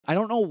I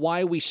don't know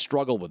why we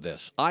struggle with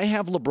this. I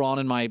have LeBron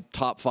in my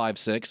top 5,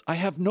 6. I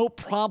have no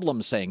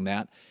problem saying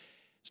that.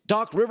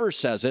 Doc Rivers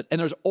says it,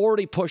 and there's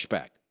already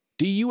pushback.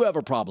 Do you have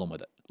a problem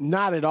with it?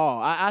 Not at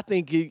all. I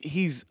think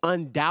he's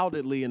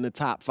undoubtedly in the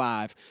top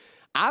 5.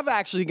 I've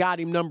actually got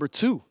him number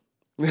 2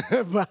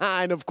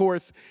 behind, of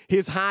course,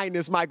 His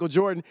Highness Michael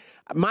Jordan.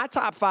 My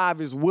top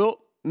 5 is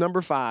Wilt,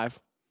 number 5,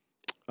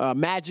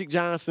 Magic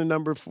Johnson,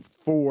 number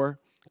 4,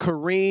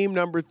 Kareem,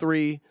 number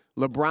 3,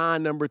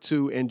 LeBron, number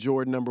 2, and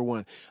Jordan, number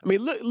 1. I mean,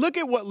 look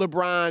at what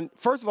LeBron,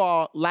 first of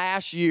all,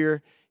 last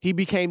year, he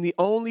became the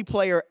only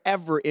player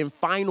ever in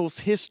finals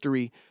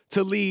history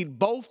to lead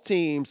both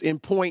teams in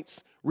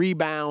points,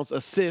 rebounds,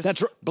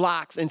 assists,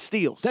 blocks, and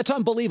steals. That's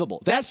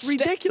unbelievable. That's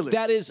ridiculous.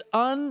 That is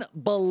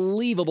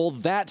unbelievable,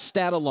 that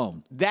stat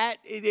alone. That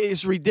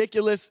is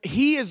ridiculous.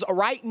 He is,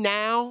 right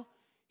now,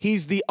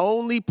 he's the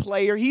only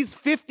player. He's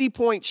 50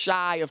 points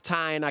shy of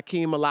tying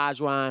Hakeem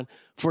Olajuwon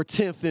for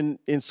 10th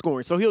in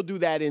scoring. So he'll do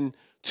that in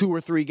 2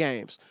 or 3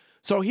 games.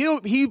 So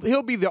he'll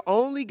be the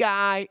only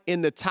guy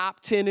in the top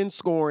 10 in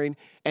scoring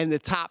and the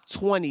top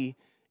 20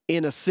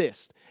 in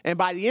assists. And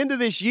by the end of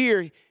this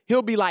year,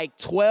 he'll be like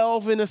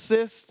 12 in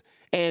assists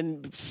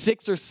and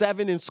 6 or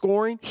 7 in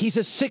scoring. He's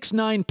a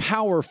 6'9"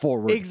 power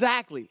forward.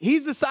 Exactly.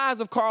 He's the size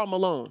of Karl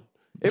Malone.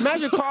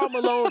 Imagine Karl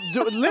Malone,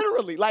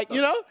 literally, like,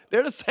 you know,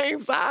 they're the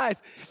same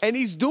size. And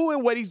he's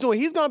doing what he's doing.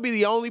 He's going to be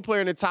the only player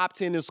in the top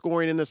 10 in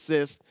scoring and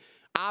assists.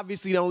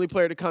 Obviously, the only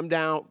player to come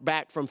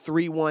back from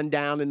 3-1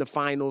 down in the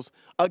finals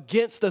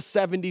against a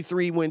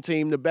 73-win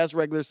team, the best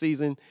regular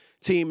season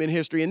team in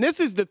history. And this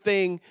is the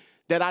thing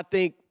that I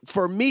think,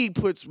 for me,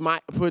 puts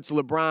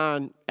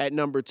LeBron at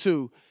number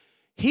 2.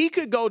 He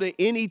could go to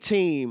any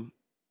team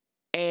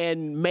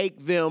and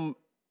make them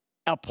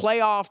a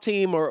playoff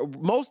team, or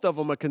most of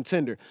them a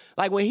contender.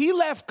 Like when he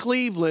left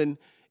Cleveland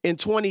in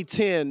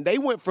 2010, they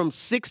went from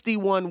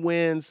 61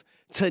 wins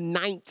to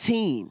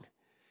 19.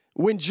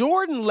 When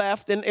Jordan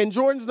left, and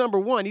Jordan's number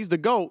 1, he's the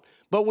GOAT,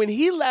 but when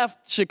he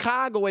left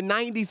Chicago in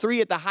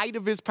 93 at the height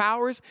of his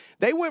powers,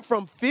 they went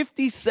from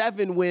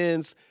 57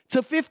 wins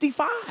to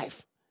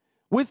 55.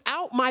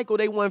 Without Michael,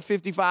 they won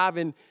 55,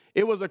 and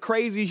it was a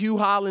crazy Hugh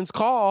Hollins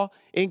call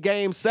in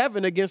Game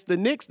 7 against the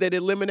Knicks that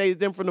eliminated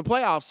them from the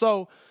playoffs.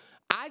 So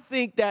I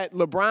think that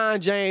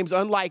LeBron James,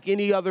 unlike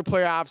any other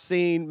player I've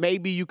seen,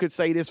 maybe you could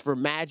say this for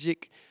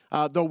Magic,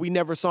 though we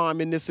never saw him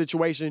in this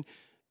situation,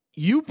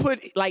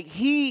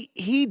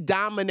 he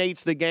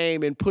dominates the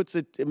game and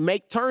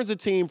turns a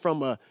team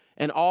from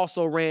an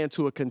also ran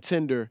to a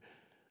contender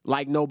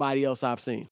like nobody else I've seen.